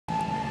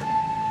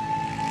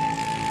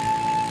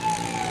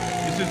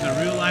is a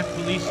real-life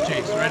police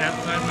chase right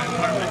outside my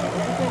apartment.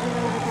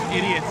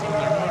 These idiots on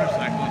their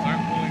motorcycles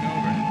aren't pulling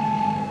over.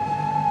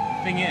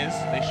 The thing is,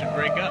 they should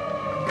break up,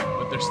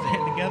 but they're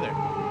staying together.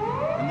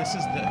 And this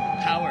is the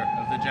power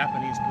of the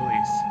Japanese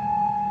police.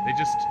 They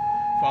just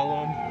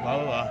follow them, blah,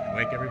 blah, blah, and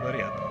wake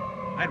everybody up.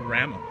 I'd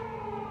ram them.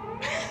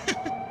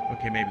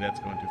 Okay, maybe that's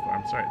going too far.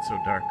 I'm sorry, it's so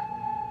dark.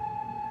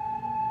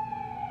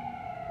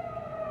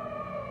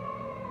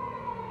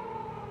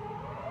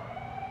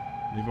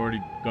 They've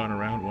already gone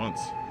around once.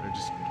 They're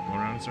just going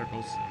around in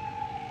circles.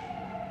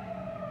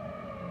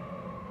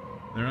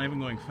 They're not even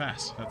going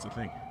fast, that's the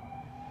thing.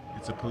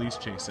 It's a police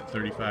chase at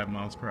 35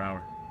 miles per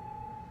hour.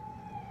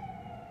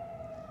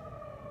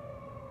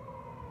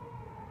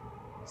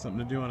 Something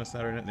to do on a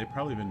Saturday night. They've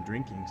probably been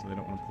drinking, so they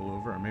don't want to pull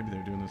over, or maybe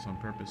they're doing this on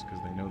purpose because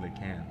they know they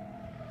can.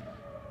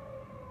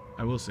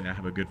 I will say I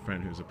have a good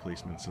friend who's a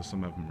policeman, so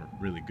some of them are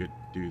really good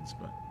dudes,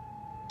 but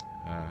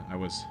I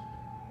was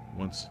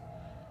once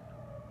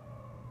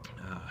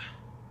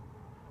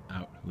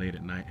out late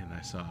at night and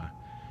I saw a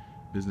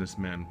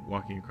businessman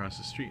walking across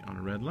the street on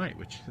a red light,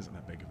 which isn't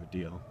that big of a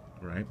deal,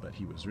 right? But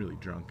he was really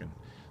drunk and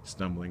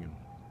stumbling, and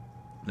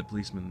the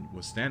policeman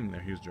was standing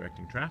there. He was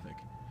directing traffic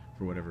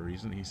for whatever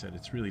reason. He said,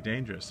 "It's really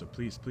dangerous, so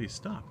please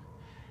stop."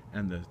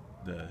 And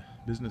the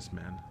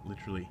businessman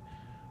literally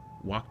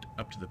walked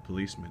up to the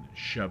policeman,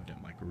 shoved him,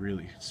 like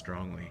really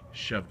strongly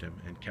shoved him,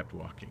 and kept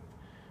walking.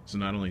 So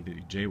not only did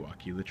he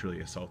jaywalk, he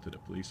literally assaulted a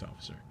police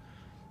officer.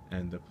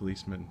 And the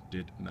policeman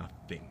did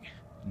nothing.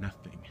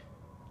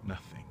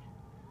 Nothing.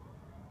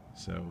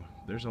 So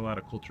there's a lot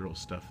of cultural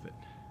stuff that,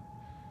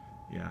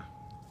 yeah,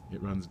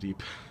 it runs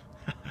deep.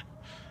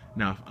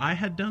 Now, if I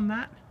had done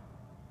that,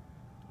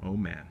 oh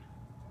man.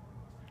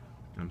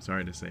 I'm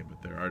sorry to say,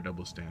 but there are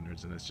double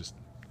standards, and it's just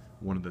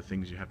one of the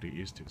things you have to get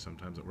used to.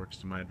 Sometimes it works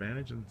to my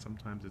advantage, and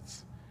sometimes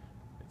it's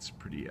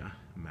pretty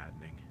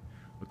maddening.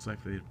 Looks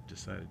like they've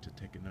decided to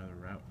take another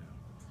route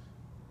now.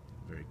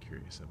 I'm very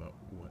curious about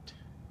what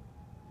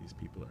these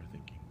people are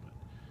thinking, but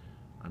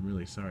I'm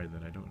really sorry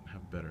that I don't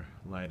have better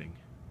lighting,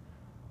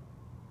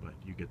 but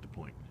you get the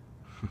point.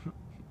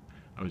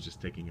 I was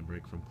just taking a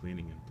break from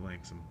cleaning and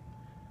playing some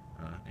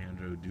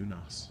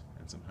Androdunos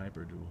and some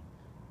Hyperdual,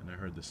 and I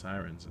heard the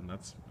sirens, and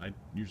I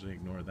usually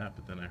ignore that,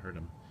 but then I heard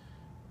them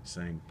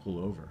saying pull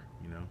over,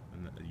 you know,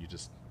 and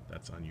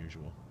that's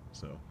unusual.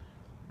 So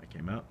I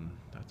came out and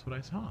that's what I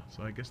saw.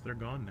 So I guess they're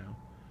gone now.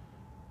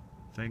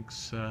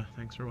 Thanks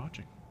for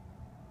watching.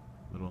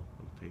 Little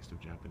taste of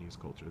Japanese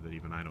culture that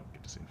even I don't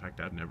get to see. In fact,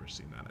 I've never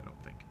seen that, I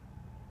don't think.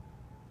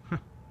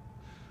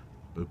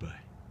 Bye-bye.